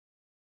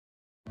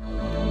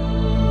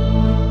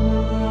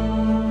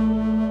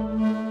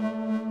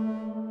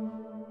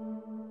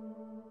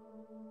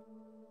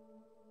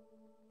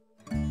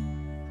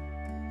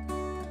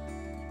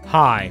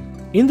Hi!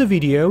 In the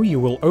video you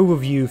will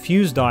overview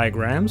fuse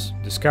diagrams,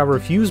 discover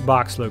fuse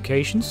box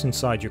locations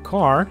inside your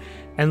car,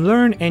 and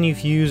learn any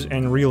fuse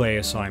and relay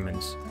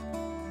assignments.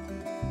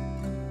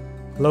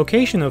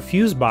 Location of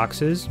fuse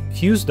boxes,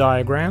 fuse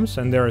diagrams,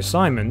 and their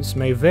assignments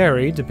may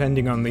vary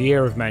depending on the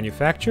year of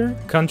manufacture,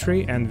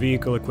 country, and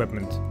vehicle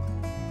equipment.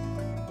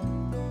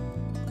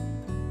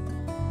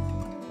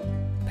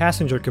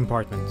 Passenger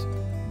compartment.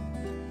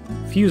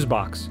 Fuse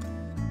box.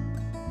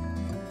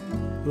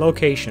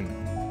 Location.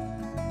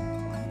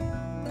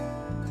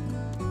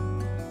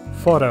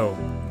 Photo.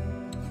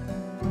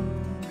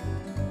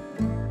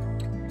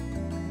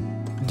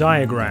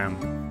 Diagram.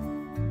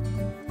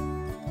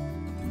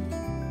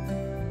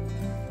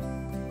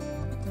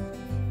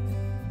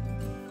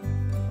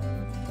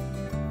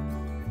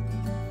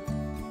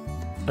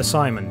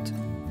 Assignment.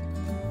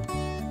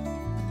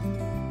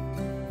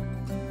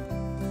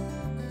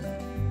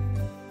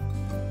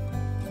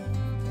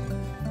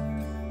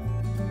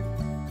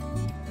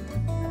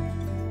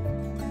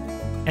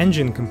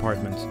 Engine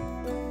compartment.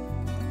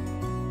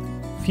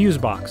 Fuse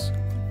box.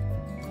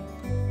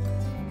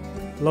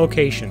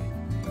 Location.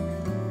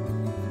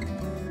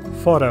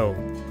 Photo.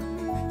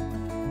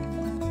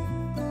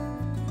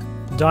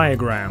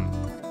 Diagram.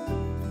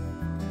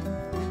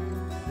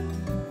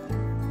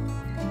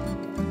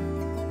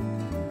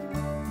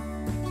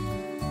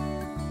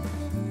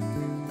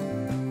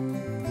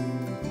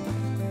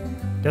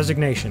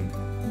 Designation.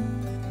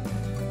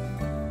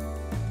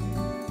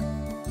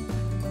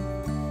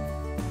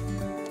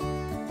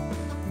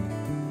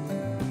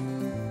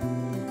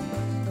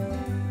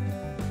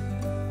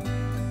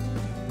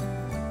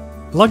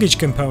 Luggage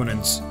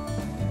components.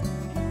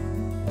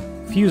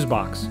 Fuse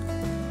box.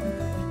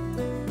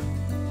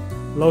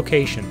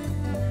 Location.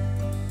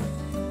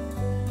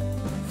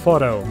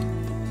 Photo.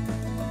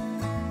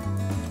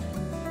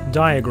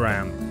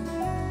 Diagram.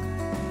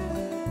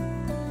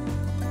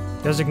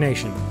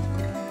 Designation.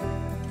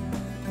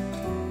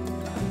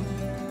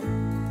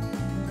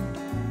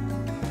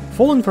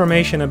 Full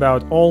information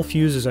about all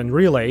fuses and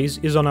relays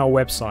is on our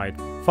website.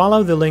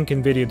 Follow the link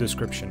in video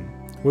description.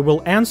 We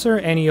will answer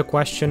any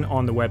question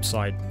on the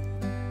website.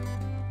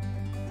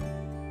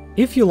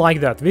 If you like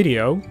that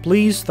video,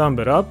 please thumb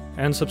it up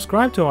and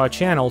subscribe to our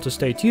channel to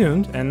stay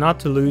tuned and not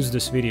to lose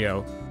this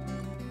video.